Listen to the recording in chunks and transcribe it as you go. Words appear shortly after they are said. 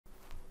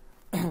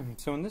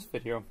So in this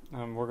video,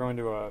 we're going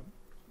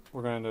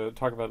to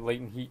talk about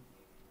latent heat,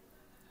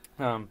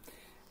 and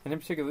in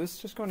particular, this is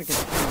just going to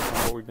continue on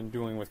what we've been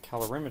doing with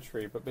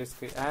calorimetry, but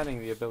basically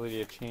adding the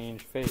ability to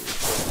change phase,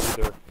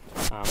 so either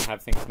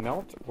have things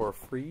melt or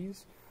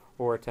freeze,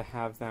 or to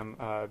have them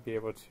be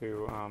able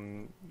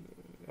to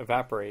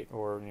evaporate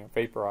or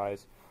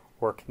vaporize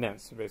or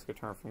condense, so basically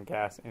turn from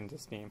gas into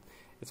steam.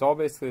 It's all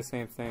basically the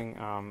same thing.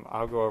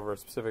 I'll go over a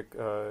specific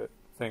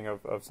thing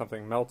of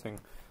something melting,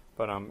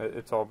 but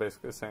it's all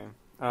basically the same.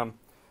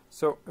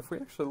 So if we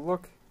actually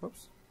look,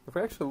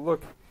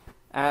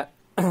 at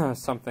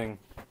something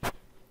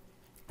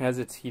as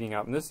it's heating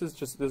up, and this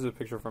is a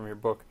picture from your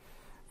book,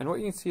 and what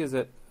you can see is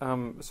that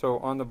so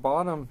on the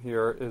bottom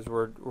here is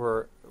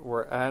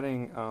we're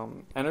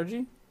adding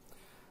energy,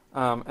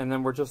 and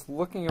then we're just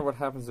looking at what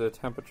happens to the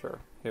temperature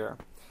here.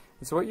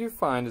 And so what you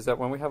find is that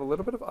when we have a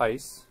little bit of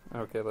ice,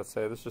 okay, let's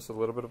say this is just a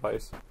little bit of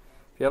ice.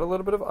 If you add a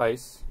little bit of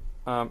ice,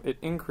 it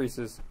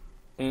increases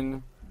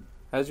in,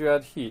 as you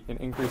add heat, it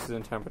increases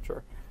in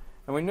temperature.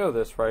 And we know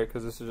this, right,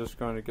 because this is just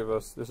going to give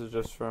us, this is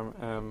just from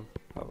M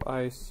of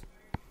ice,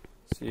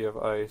 C of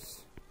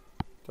ice,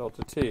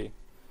 delta T.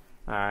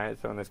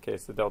 Alright, so in this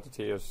case the delta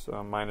T is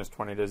minus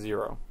 20 to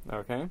 0,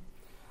 okay?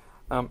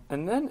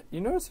 And then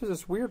you notice there's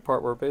this weird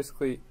part where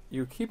basically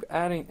you keep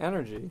adding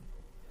energy,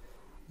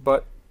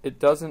 but it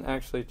doesn't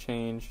actually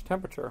change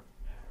temperature.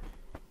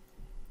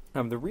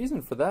 The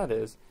reason for that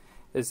is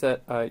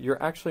that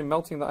you're actually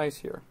melting the ice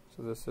here.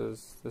 So this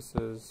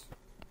is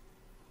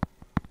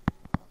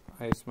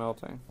ice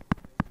melting.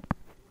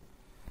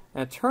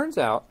 And it turns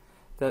out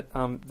that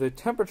the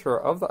temperature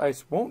of the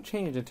ice won't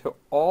change until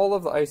all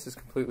of the ice is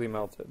completely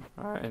melted.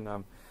 All right, and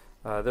there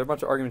are a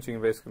bunch of arguments you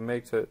can basically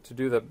make to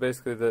do that.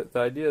 Basically, the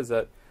idea is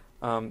that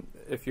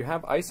if you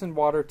have ice and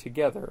water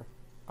together,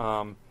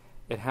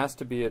 it has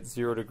to be at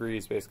 0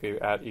 degrees, basically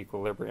at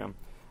equilibrium.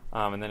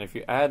 And then if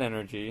you add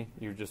energy,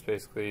 you just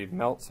basically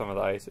melt some of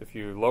the ice. If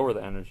you lower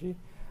the energy,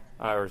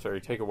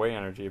 take away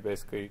energy, it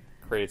basically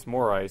creates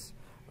more ice.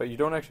 But you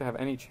don't actually have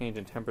any change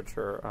in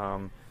temperature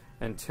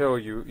until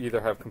you either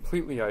have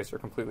completely ice or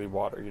completely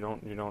water. You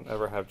don't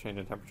ever have change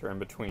in temperature in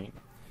between.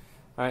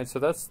 All right, so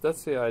that's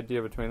the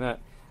idea between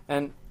that.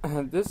 And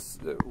this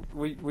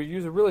we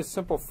use a really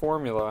simple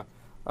formula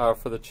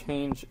for the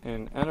change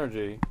in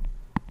energy,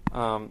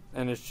 and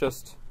it's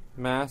just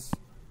mass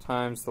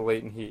times the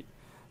latent heat.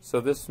 So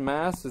this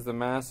mass is the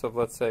mass of,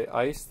 let's say,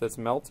 ice that's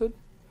melted,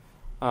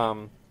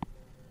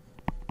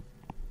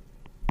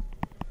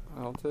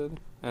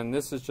 and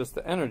this is just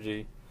the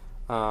energy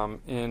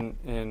in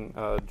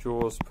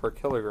joules per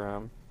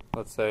kilogram,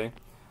 let's say,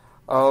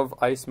 of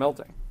ice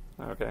melting.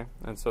 Okay,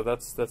 and so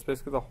that's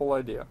basically the whole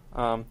idea.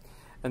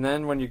 And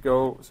then when you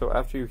go, so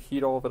after you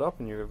heat all of it up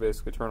and you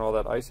basically turn all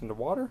that ice into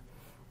water,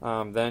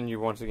 then you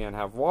once again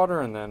have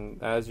water, and then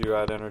as you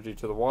add energy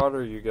to the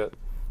water, you get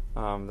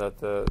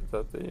the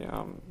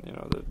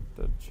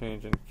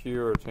change in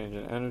Q, or change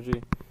in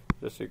energy,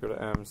 just equal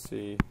to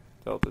MC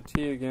delta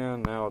T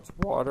again. Now it's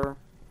water.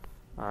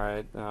 All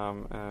right,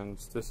 and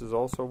this is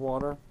also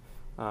water,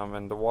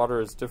 and the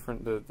water is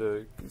different.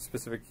 The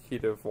specific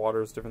heat of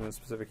water is different than the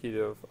specific heat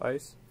of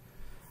ice.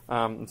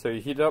 And so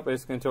you heat it up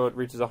basically until it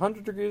reaches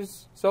 100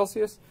 degrees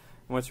Celsius.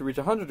 And once you reach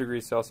 100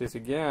 degrees Celsius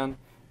again,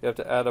 you have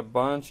to add a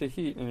bunch of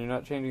heat, and you're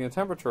not changing the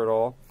temperature at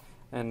all.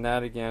 And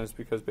that again is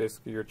because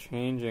basically you're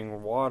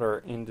changing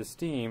water into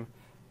steam,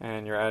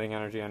 and you're adding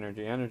energy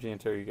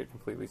until you get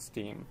completely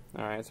steam.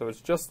 All right, so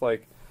it's just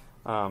like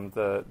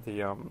the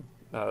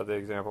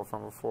example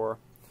from before.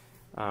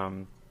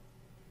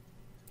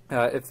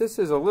 If this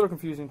is a little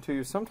confusing to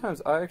you,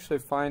 sometimes I actually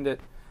find it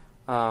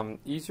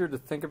easier to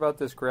think about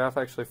this graph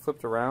actually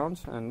flipped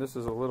around, and this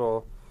is a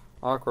little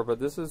awkward, but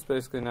this is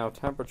basically now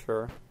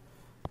temperature,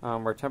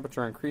 where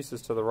temperature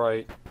increases to the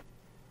right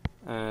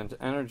and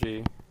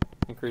energy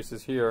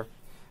increases here.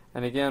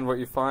 And again, what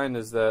you find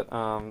is that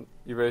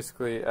you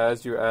basically,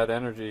 as you add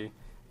energy,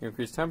 you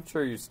increase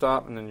temperature, you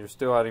stop, and then you're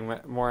still adding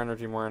more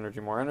energy,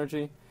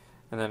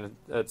 and then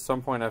at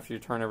some point after you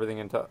turn everything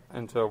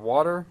into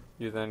water,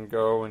 you then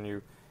go and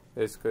you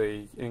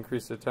basically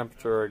increase the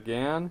temperature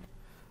again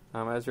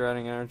as you're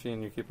adding energy,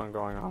 and you keep on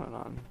going on and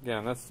on.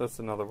 Again, that's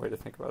another way to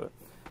think about it.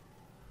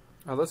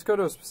 Let's go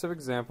to a specific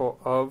example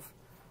of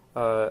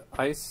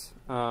ice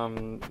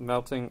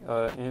melting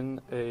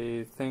in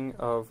a thing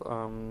of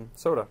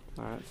soda.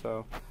 All right,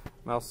 so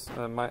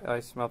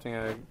ice melting in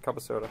a cup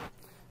of soda.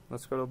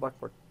 Let's go to the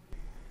blackboard.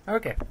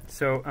 Okay,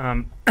 so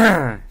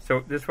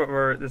so this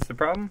is the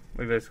problem.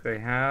 We basically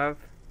have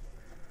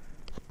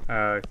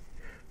a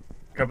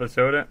cup of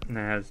soda, and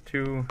it has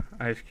 2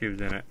 ice cubes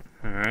in it.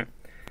 All right,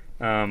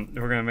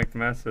 we're gonna make the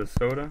mass of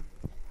soda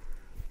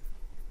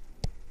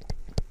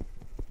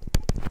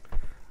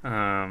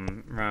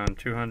around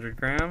 200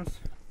 grams.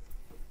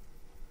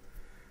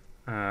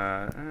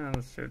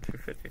 Let's do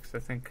 250 because I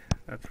think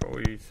that's what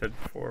we said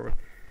before.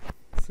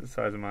 It's the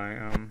size of my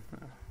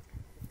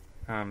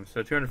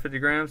so 250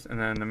 grams, and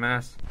then the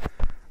mass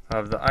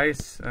of the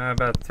ice,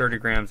 about 30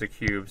 grams a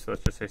cube, so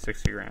let's just say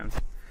 60 grams.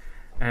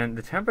 And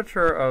the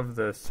temperature of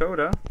the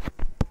soda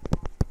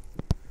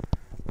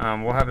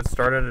We'll have it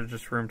started at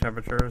just room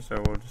temperature,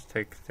 so we'll just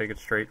take it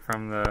straight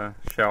from the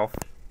shelf.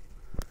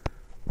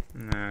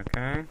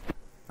 Okay,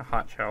 a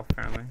hot shelf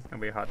apparently. It'll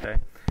be a hot day.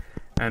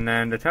 And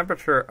then the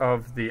temperature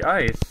of the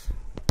ice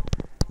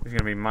is going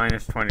to be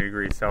minus 20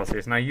 degrees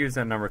Celsius. And I use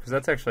that number because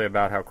that's actually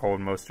about how cold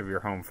most of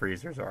your home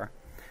freezers are.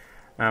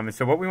 And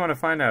so what we want to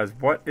find out is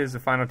what is the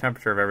final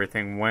temperature of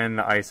everything when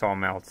the ice all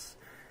melts,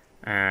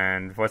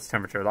 and what's the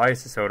temperature of the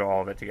ice, the soda,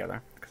 all of it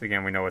together. Because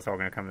again, we know it's all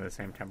going to come to the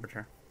same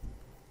temperature.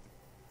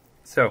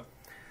 So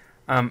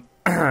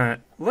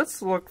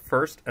let's look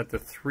first at the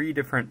 3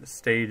 different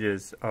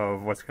stages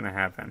of what's going to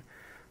happen,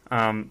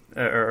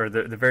 or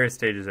the various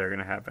stages that are going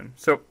to happen.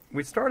 So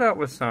we start out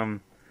with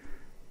some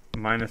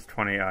minus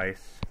 20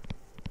 ice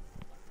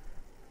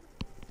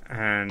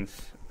and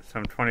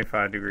some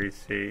 25 degrees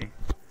C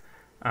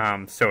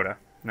soda.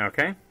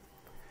 Okay?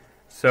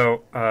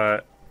 So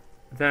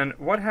then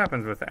what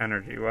happens with the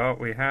energy? Well,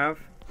 we have,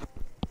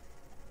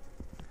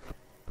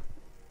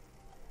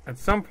 at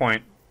some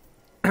point,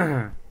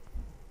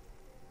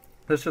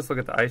 let's just look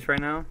at the ice right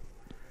now.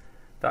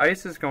 The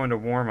ice is going to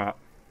warm up.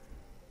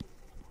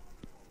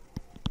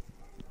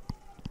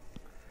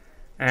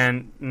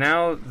 And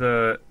now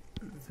the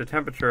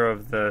temperature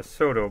of the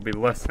soda will be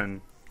less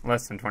than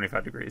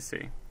 25 degrees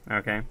C.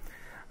 Okay?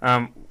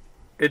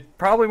 It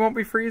probably won't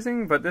be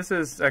freezing, but this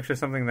is actually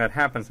something that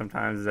happens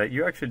sometimes, is that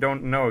you actually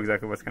don't know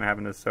exactly what's going to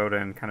happen to the soda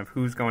and kind of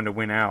who's going to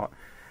win out.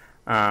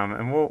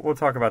 And we'll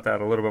talk about that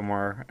a little bit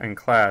more in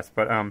class.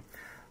 But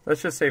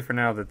let's just say for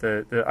now that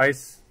the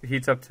ice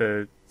heats up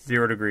to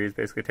 0 degrees,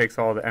 basically takes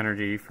all the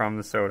energy from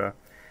the soda,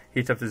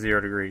 heats up to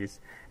 0 degrees,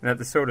 and that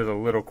the soda is a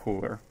little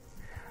cooler.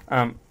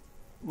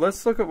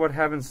 Let's look at what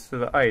happens to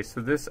the ice.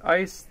 So this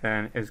ice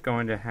then is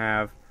going to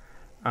have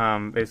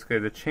basically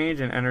the change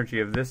in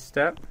energy of this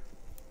step.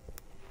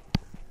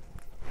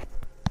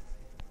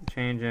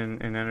 Change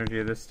in energy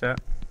of this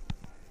step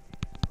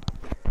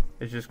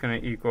is just going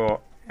to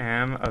equal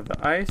m of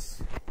the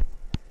ice,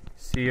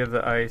 c of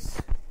the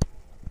ice,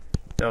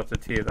 delta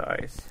t of the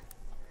ice.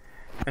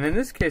 And in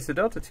this case, the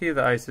delta t of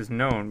the ice is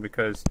known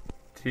because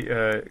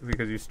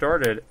you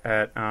started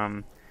at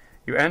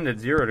you end at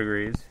 0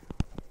 degrees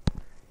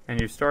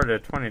and you started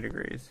at 20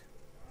 degrees.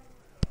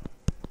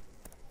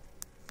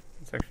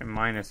 It's actually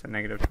minus at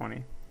negative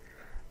 20.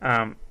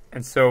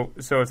 And so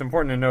it's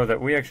important to know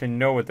that we actually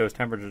know what those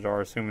temperatures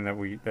are, assuming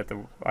that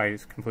the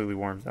ice completely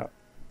warms up.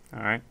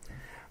 All right.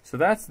 So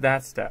that's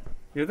that step.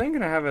 You're then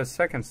going to have a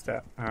second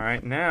step. All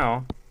right.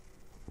 Now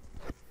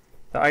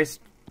the ice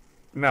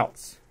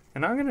melts,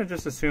 and I'm going to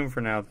just assume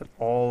for now that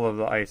all of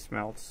the ice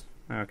melts.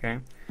 Okay.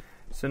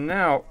 So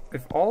now,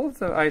 if all of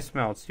the ice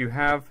melts, you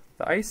have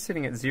the ice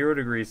sitting at 0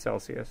 degrees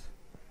Celsius.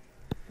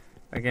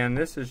 Again,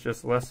 this is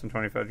just less than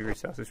 25 degrees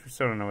Celsius. We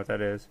still don't know what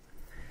that is.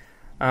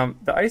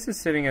 The ice is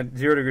sitting at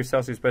 0 degrees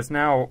Celsius, but it's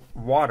now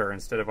water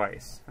instead of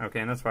ice.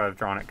 Okay, and that's why I've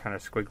drawn it kind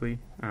of squiggly.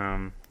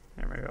 Here,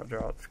 maybe I'll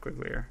draw it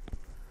squigglier.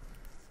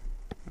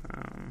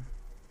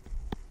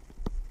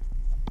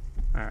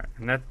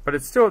 Alright, but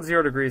it's still at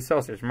 0 degrees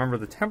Celsius. Remember,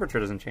 the temperature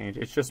doesn't change,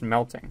 it's just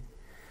melting.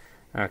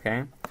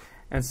 Okay,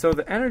 and so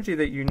the energy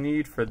that you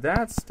need for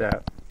that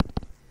step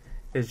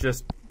is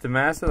just the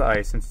mass of the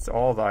ice, since it's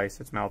all the ice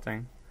that's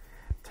melting,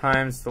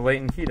 times the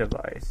latent heat of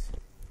the ice.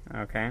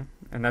 Okay,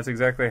 and that's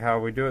exactly how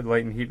we do it.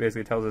 Latent heat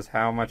basically tells us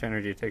how much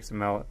energy it takes to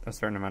melt a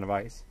certain amount of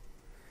ice.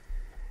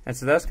 And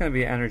so that's going to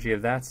be energy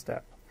of that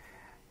step.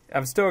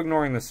 I'm still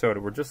ignoring the soda.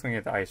 We're just looking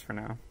at the ice for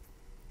now.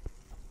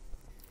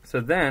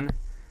 So then,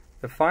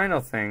 the final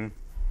thing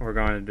we're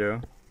going to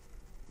do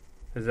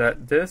is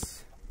that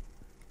this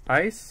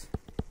ice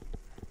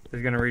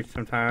is going to reach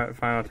some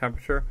final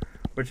temperature,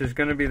 which is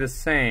going to be the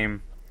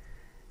same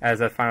as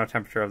that final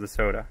temperature of the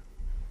soda.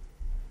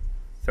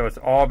 So it's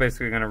all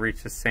basically going to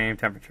reach the same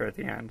temperature at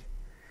the end.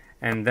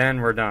 And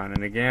then we're done.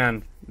 And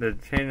again, the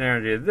change in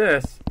energy of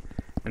this,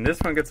 and this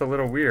one gets a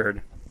little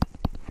weird.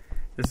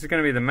 This is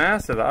going to be the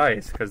mass of the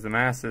ice, because the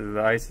mass of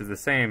the ice is the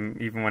same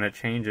even when it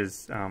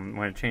changes,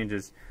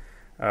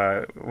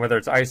 whether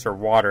it's ice or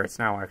water. It's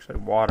now actually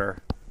water.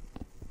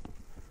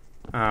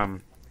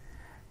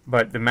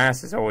 But the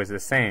mass is always the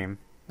same.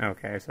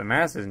 Okay, so the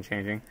mass isn't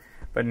changing.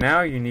 But now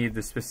you need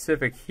the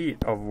specific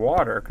heat of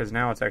water, because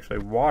now it's actually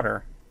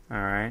water.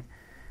 Alright.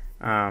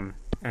 And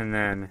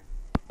then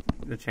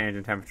the change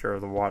in temperature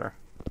of the water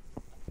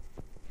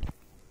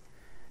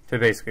to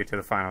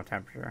the final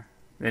temperature.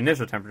 The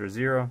initial temperature is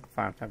 0, the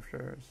final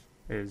temperature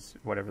is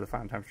whatever the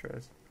final temperature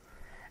is.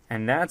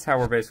 And that's how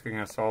we're basically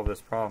going to solve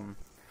this problem.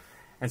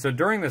 And so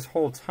during this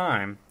whole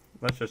time,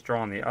 let's just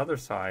draw on the other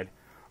side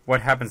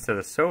what happens to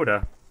the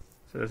soda.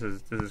 So this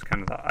is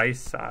kind of the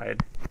ice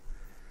side.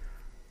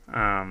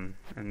 And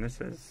this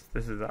is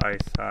the ice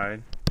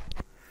side.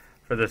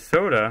 For the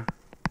soda,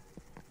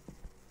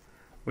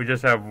 we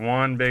just have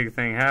one big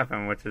thing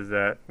happen, which is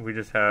that we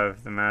just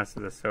have the mass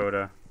of the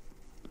soda,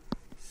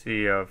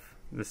 C of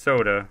the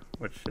soda,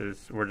 which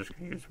is, we're just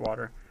going to use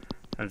water,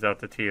 times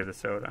delta T of the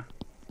soda.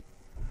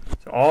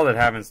 So all that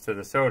happens to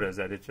the soda is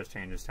that it just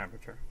changes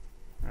temperature.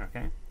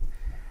 Okay?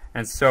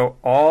 And so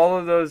all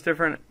of those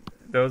different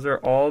those are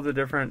all the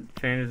different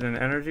changes in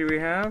energy we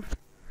have.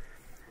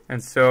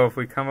 And so if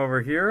we come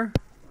over here,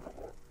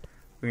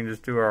 we can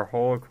just do our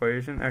whole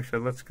equation.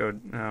 Actually, let's go.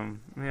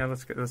 Yeah,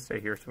 let's stay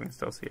here so we can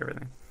still see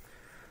everything.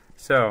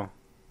 So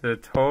the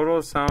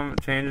total sum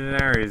changes in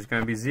energy is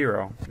going to be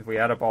 0. If we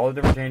add up all the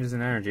different changes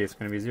in energy, it's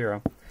going to be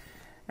 0.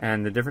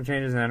 And the different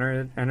changes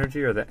in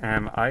energy are the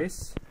M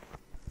ice,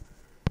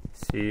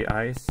 C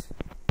ice,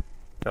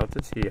 delta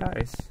T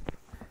ice.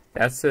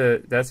 That's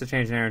the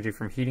change in energy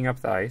from heating up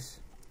the ice.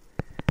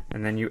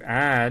 And then you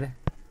add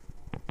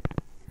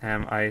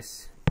M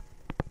ice,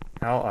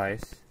 L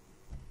ice.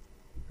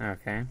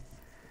 Okay.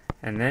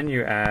 And then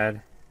you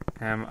add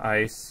M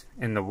ice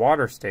in the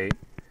water state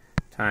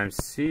times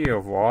C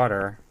of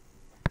water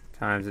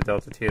times the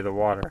delta T of the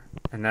water.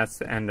 And that's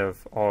the end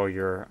of all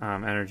your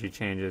energy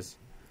changes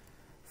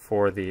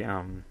for the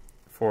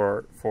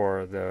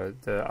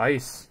the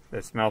ice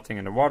that's melting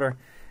into water.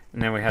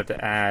 And then we have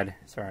to add,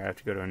 sorry, I have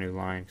to go to a new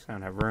line because I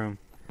don't have room.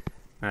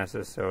 Mass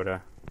of the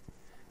soda,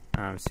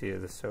 C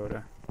of the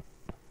soda,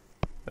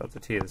 delta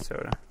T of the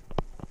soda.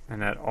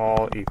 And that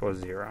all equals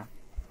 0.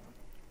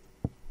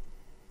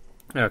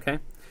 Okay.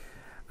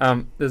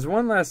 There's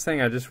one last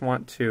thing I just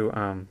want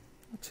to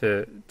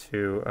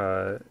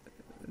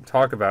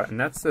talk about, and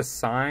that's the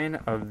sign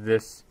of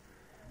this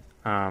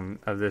M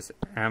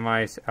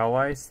ice L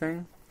ice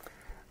thing.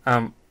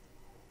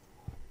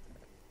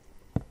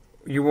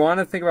 You want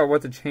to think about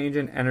what the change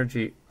in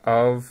energy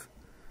of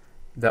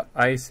the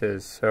ice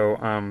is. So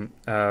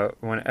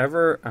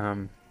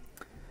whenever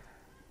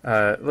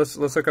let's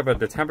look up at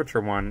the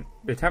temperature one.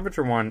 The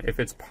temperature one, if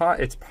it's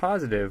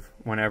positive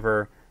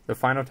whenever the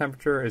final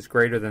temperature is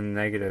greater than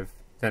negative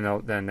than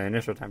the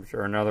initial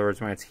temperature, or in other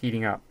words, when it's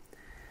heating up.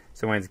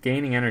 So when it's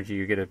gaining energy,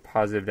 you get a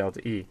positive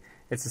delta E.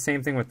 It's the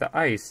same thing with the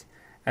ice.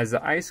 As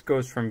the ice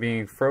goes from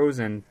being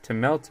frozen to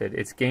melted,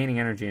 it's gaining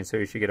energy, and so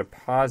you should get a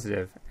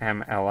positive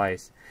ML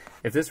ice.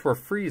 If this were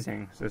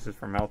freezing, so this is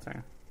for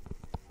melting.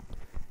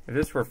 If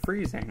this were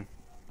freezing,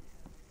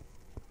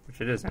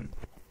 which it isn't,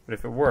 but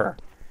if it were,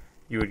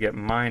 you would get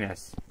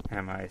minus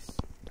M ice,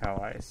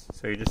 L ice.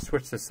 So you just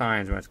switch the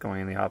signs when it's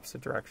going in the opposite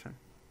direction,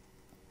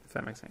 if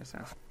that makes any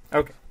sense.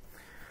 Okay,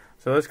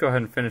 so let's go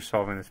ahead and finish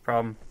solving this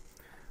problem.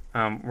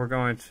 We're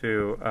going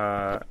to,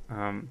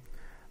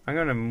 I'm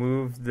going to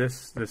move the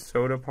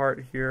soda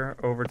part here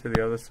over to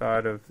the other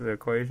side of the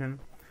equation.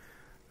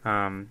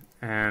 So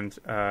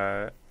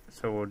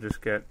we'll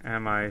just get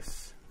M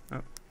ice,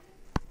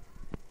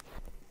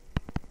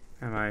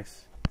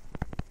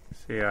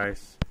 C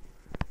ice,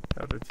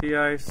 delta T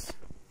ice,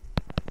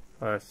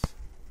 plus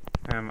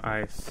M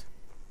ice,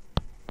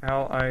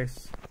 L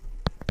ice,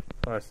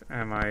 plus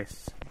M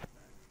ice,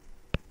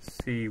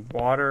 C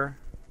water,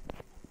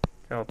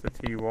 delta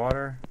T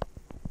water,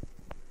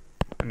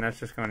 and that's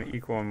just going to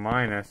equal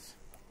minus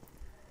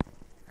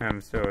M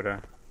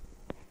soda.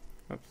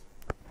 Oops,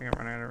 I think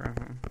I'm running out of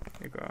room.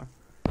 Equal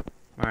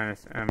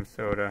minus M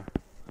soda,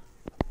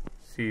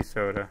 C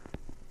soda,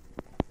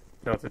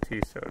 delta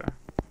T soda.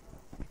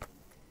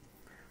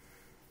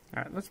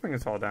 Alright, let's bring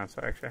this all down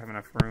so I actually have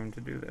enough room to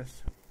do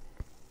this.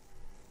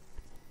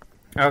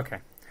 Okay,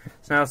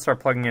 so now let's start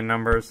plugging in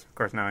numbers. Of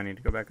course, now I need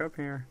to go back up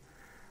here.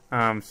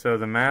 So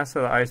the mass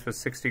of the ice was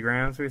 60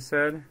 grams, we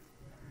said.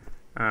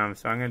 So I'm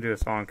going to do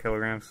this all in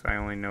kilograms because I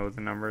only know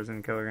the numbers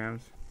in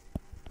kilograms.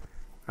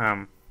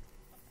 The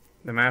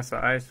mass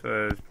of the ice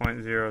was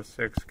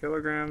 0.06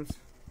 kilograms.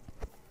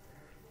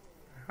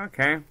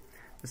 Okay.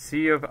 The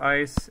C of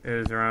ice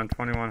is around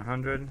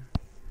 2100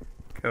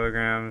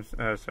 kilograms.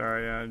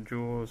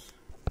 Joules.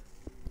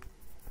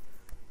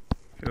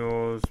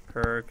 Joules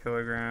per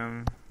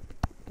kilogram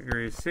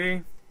degrees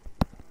C.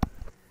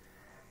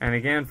 And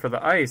again, for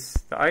the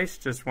ice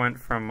just went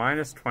from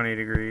minus 20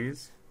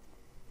 degrees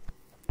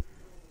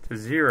to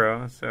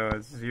 0, so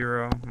it's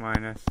 0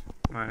 minus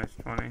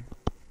 20. And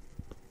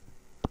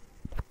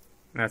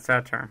that's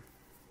that term.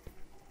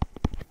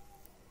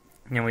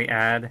 And we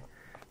add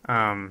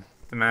the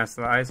mass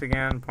of the ice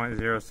again,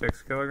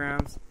 0.06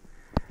 kilograms.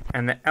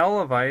 And the L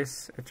of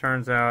ice, it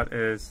turns out,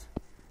 is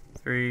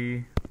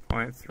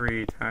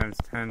 3.3 times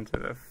 10 to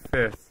the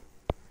 5th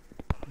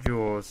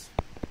joules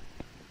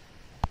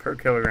per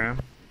kilogram.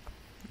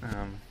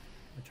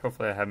 Which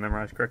hopefully I have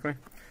memorized correctly.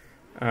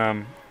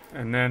 And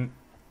then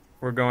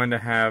we're going to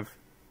have,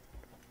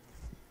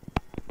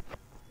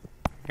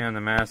 again,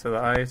 the mass of the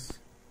ice,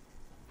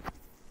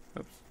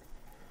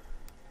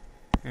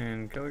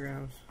 in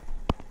kilograms,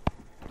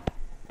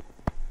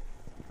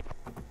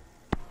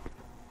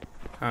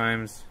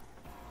 times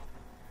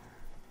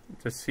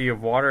the C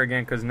of water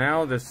again, because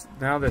now this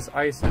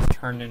ice is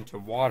turned into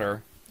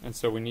water, and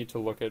so we need to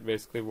look at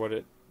basically what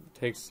it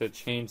takes to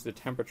change the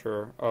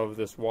temperature of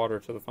this water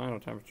to the final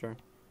temperature.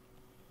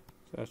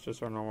 So that's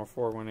just our normal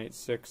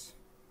 4186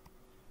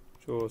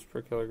 joules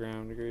per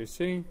kilogram degrees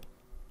C.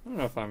 I don't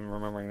know if I'm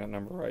remembering that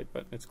number right,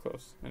 but it's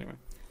close anyway.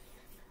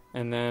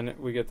 And then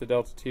we get the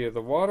delta T of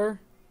the water,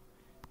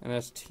 and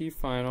that's T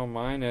final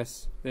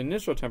minus the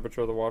initial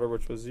temperature of the water,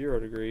 which was 0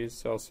 degrees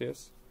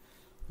Celsius.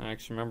 And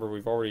actually, remember,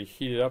 we've already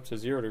heated up to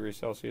 0 degrees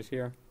Celsius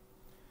here.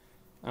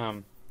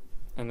 And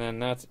then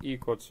that's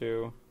equal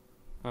to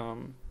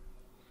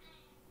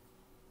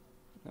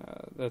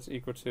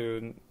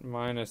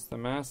minus the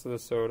mass of the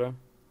soda,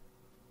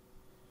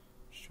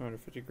 which is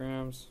 250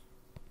 grams,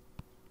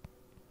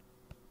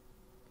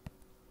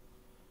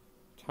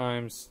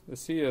 times the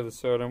C of the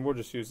soda, and we'll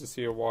just use the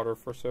C of water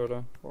for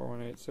soda,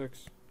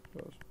 4186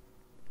 goes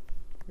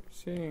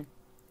C,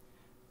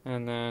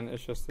 and then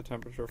it's just the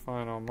temperature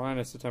final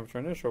minus the temperature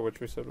initial, which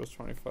we said was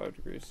 25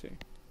 degrees C.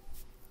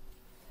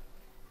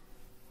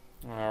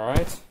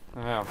 Alright,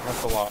 yeah,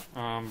 that's a lot,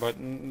 but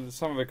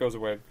some of it goes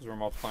away because we're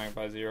multiplying it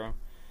by 0.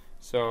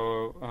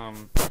 So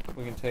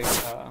we can take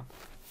the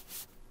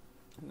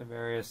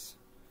various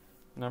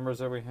numbers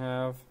that we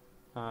have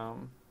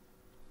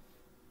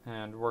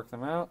and work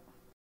them out.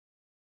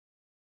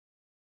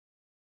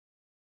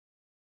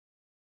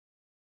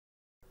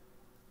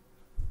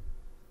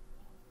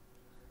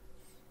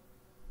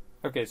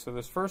 Okay, so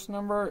this first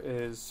number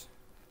is,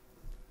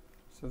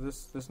 so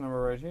this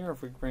number right here,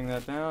 if we bring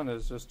that down,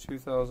 is just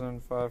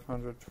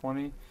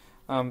 2,520.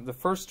 The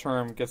first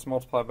term gets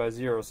multiplied by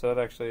 0, so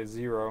that actually is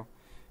 0.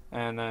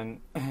 And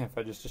then if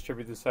I just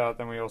distribute this out,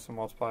 then we also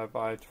multiply it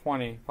by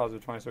 20,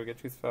 positive 20, so we get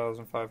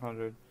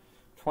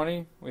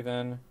 2,520. We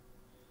then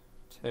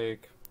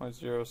take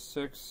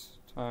 0.06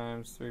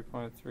 times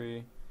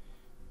 3.3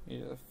 e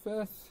to the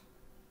fifth,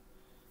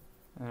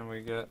 and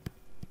we get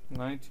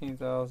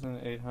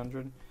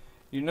 19,800.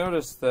 You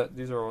notice that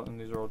these are all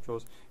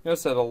joules. You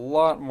notice that a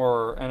lot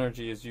more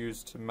energy is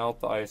used to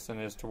melt the ice than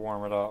it is to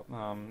warm it up,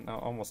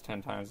 almost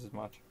 10 times as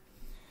much.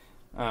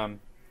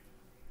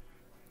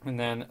 And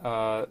then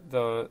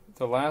the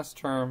last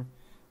term,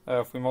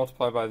 if we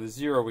multiply by the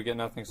 0, we get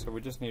nothing, so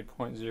we just need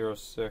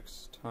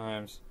 0.06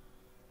 times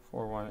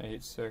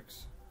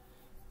 4186,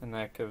 and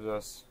that gives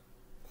us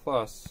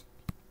plus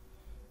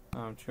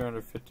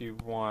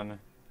 251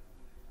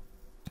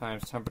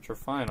 times temperature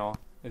final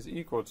is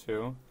equal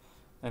to,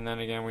 and then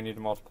again we need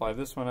to multiply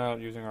this one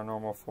out using our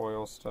normal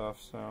FOIL stuff,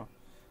 so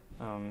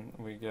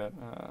we get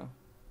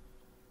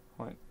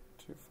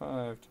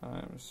 0.25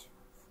 times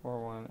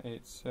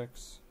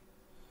 4186,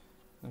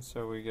 and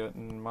so we get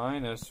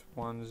minus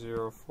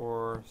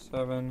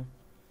 1047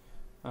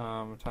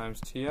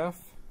 times TF,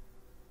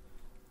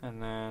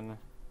 and then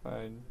if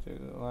I do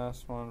the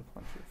last one,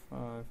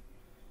 0.25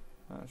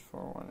 times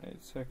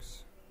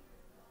 4186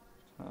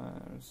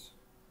 times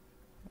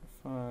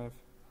 5.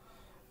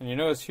 And you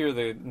notice here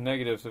the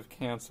negatives have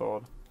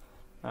canceled,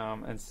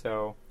 and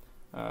so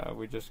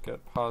we just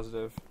get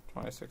positive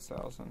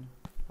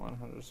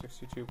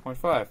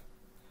 26,162.5.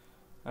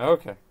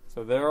 Okay,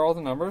 so there are all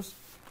the numbers.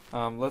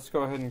 Let's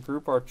go ahead and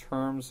group our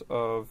terms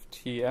of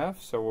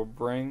TF. So we'll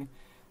bring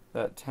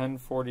that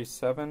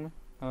 1047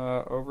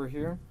 over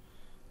here.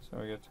 So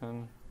we get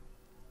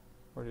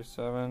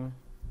 1047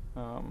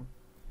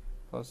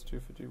 plus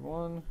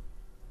 251.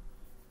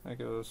 That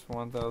gives us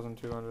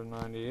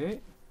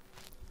 1,298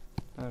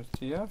 times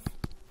TF.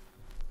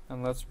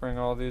 And let's bring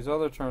all these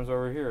other terms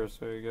over here.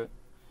 So you get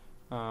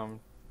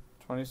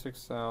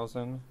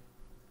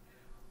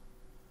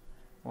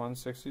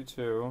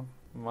 26,162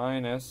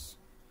 minus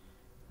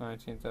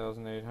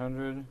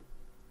 19,800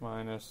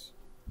 minus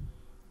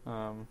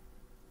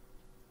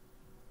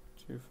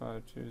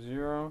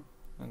 2520,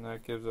 and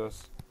that gives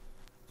us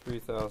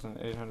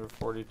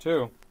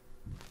 3,842.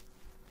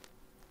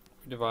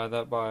 We divide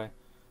that by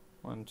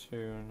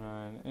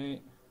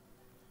 1298.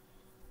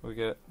 We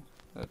get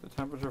that the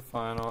temperature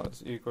final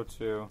is equal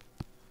to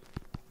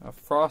a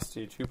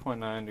frosty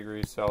 2.9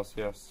 degrees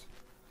Celsius.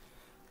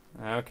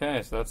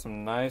 Okay, so that's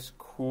some nice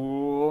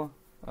cool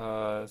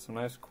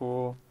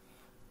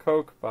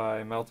Coke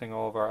by melting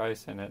all of our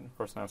ice in it. Of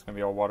course, now it's going to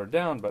be all watered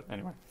down, but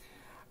anyway.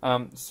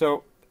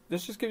 So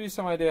this just gives you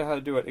some idea how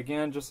to do it.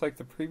 Again, just like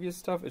the previous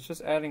stuff, it's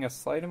just adding a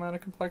slight amount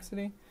of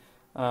complexity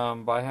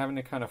by having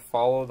to kind of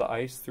follow the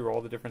ice through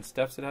all the different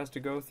steps it has to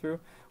go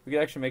through. We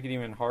could actually make it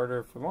even harder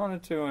if we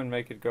wanted to, and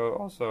make it go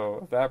also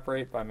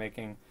evaporate by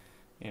making,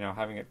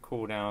 having it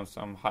cool down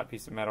some hot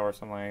piece of metal or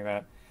something like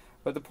that.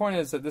 But the point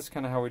is that this is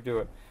kind of how we do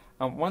it.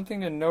 One thing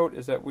to note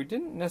is that we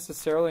didn't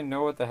necessarily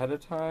know at the head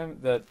of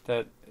time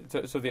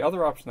so the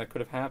other option that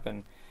could have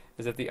happened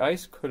is that the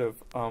ice could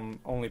have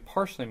only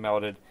partially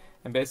melted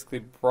and basically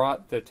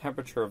brought the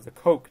temperature of the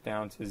Coke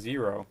down to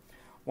 0.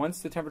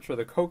 Once the temperature of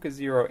the Coke is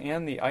 0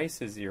 and the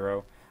ice is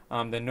 0,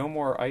 then no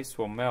more ice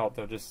will melt.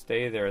 They'll just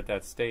stay there at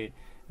that state,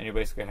 and you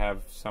basically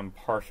have some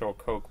partial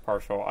Coke,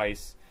 partial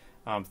ice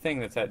thing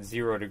that's at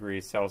 0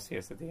 degrees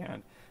Celsius at the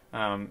end.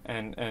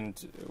 And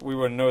we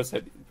would notice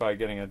it by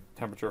getting a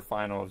temperature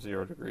final of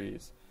 0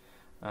 degrees.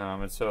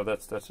 And so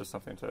that's just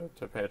something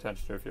to pay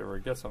attention to if you ever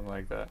get something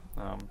like that.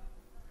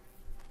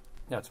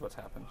 That's what's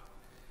happened.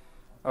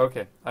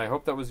 Okay, I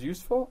hope that was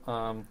useful.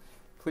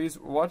 Please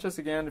watch us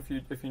again if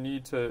you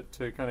need to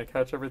kind of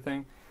catch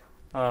everything,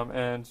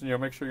 and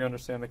make sure you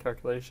understand the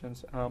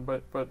calculations.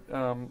 But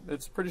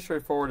it's pretty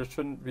straightforward. It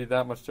shouldn't be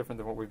that much different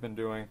than what we've been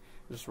doing.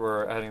 Just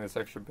we're adding this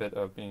extra bit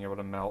of being able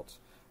to melt,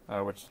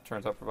 which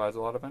turns out provides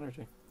a lot of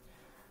energy.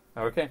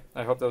 Okay,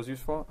 I hope that was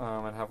useful,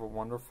 and have a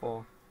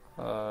wonderful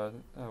a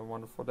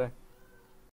wonderful day.